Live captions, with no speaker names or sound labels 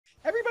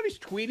everybody's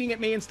tweeting at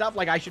me and stuff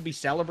like I should be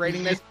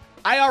celebrating this.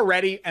 I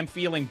already am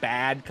feeling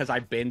bad because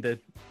I've been to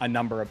a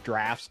number of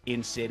drafts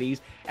in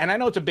cities, and I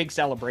know it's a big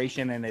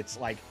celebration, and it's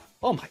like,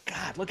 oh my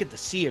God, look at the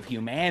sea of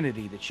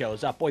humanity that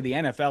shows up. Boy, the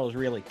NFL is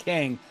really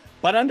king.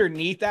 But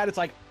underneath that, it's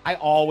like I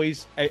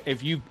always,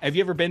 have you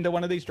ever been to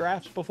one of these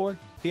drafts before,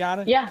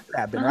 Tiana? Yeah. You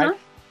have been, right?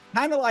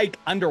 Kind of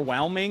like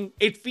underwhelming.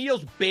 It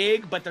feels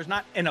big, but there's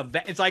not an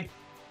event. It's like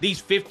these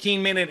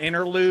 15-minute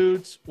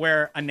interludes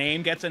where a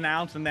name gets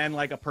announced and then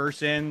like a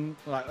person,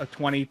 like a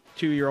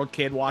 22-year-old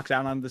kid walks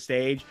out on the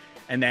stage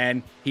and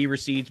then he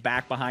recedes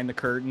back behind the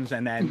curtains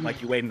and then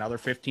like you wait another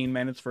 15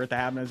 minutes for it to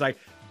happen. It's like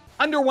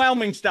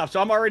underwhelming stuff. So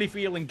I'm already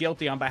feeling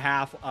guilty on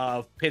behalf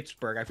of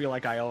Pittsburgh. I feel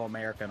like I owe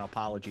America an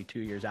apology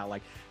 2 years out.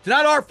 Like, it's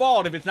not our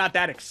fault if it's not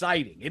that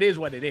exciting. It is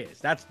what it is.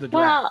 That's the draft.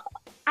 Well,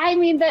 I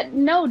mean, that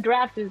no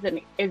draft is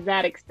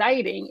that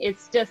exciting.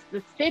 It's just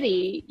the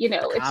city,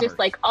 it's just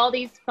like all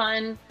these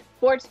fun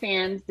sports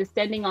fans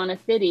descending on a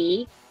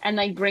city and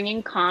like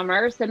bringing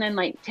commerce and then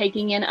like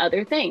taking in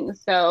other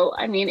things. So,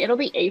 I mean, it'll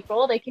be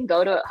April. They can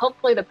go to,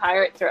 hopefully the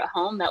Pirates are at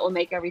home. That will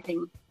make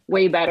everything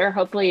way better.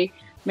 Hopefully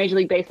Major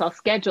League Baseball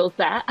schedules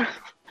that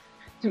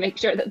to make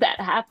sure that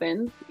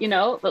happens,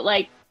 but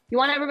like, you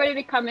want everybody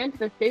to come into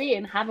the city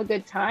and have a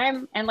good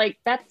time. And like,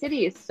 that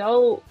city is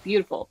so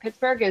beautiful.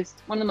 Pittsburgh is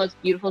one of the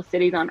most beautiful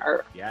cities on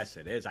earth. Yes,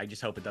 it is. I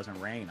just hope it doesn't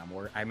rain.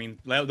 I mean,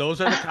 those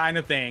are the kind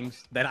of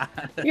things that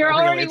You're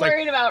already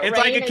worried about rain. It's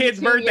like a kid's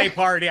birthday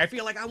party. I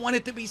feel like I want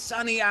it to be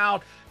sunny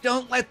out.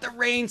 Don't let the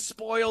rain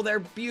spoil their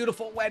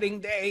beautiful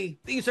wedding day.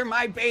 These are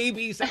my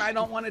babies and I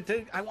want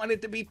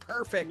it to be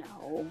perfect.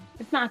 No,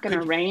 it's not going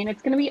to rain.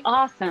 It's going to be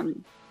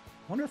awesome.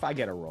 I wonder if I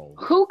get a role.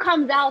 Who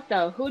comes out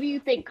though? Who do you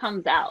think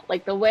comes out?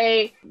 Like the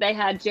way they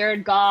had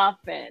Jared Goff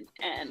and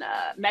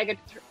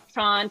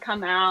Megatron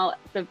come out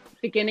at the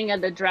beginning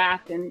of the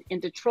draft in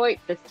Detroit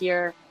this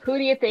year. Who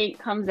do you think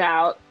comes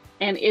out?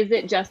 And is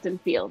it Justin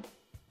Fields?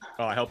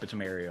 Oh, I hope it's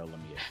Mario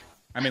Lemieux.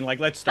 I mean, like,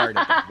 let's start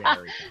at the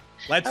very top.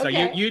 Let's start.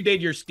 You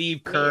did your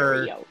Steve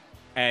Kerr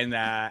and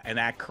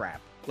that crap.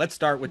 Let's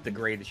start with the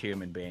greatest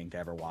human being to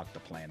ever walk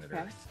the planet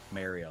Earth,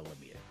 Mario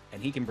Lemieux,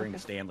 and he can bring the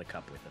Stanley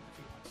Cup with him if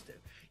he wants to.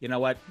 You know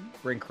what?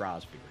 Bring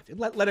Crosby with you.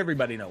 Let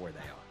everybody know where they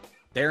are.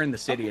 They're in the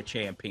city of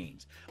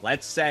champions.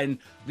 Let's send,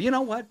 you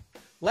know what?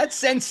 Let's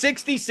send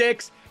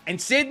 66 and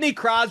Sidney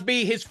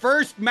Crosby, his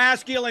first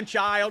masculine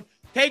child,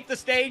 take the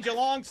stage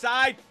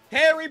alongside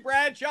Terry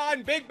Bradshaw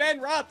and Big Ben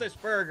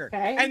Roethlisberger.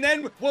 Okay. And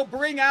then we'll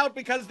bring out,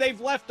 because they've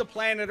left the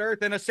planet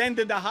Earth and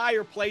ascended to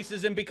higher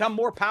places and become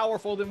more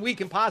powerful than we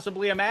can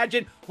possibly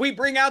imagine, we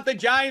bring out the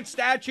giant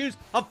statues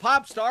of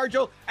Pop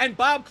Stargell and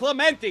Bob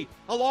Clemente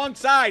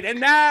alongside. And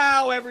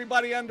now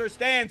everybody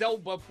understands. Oh,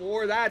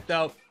 before that,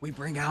 though, we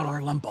bring out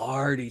our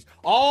Lombardis.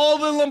 All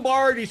the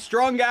Lombardis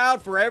strung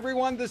out for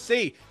everyone to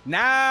see.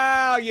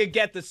 Now you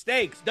get the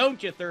stakes,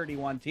 don't you,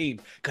 31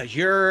 teams? Because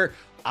you're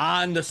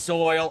on the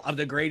soil of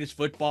the greatest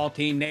football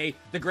team,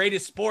 the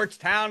greatest sports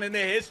town in the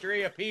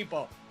history of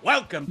people.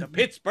 Welcome to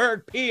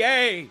Pittsburgh, PA.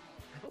 I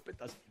hope it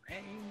doesn't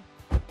rain.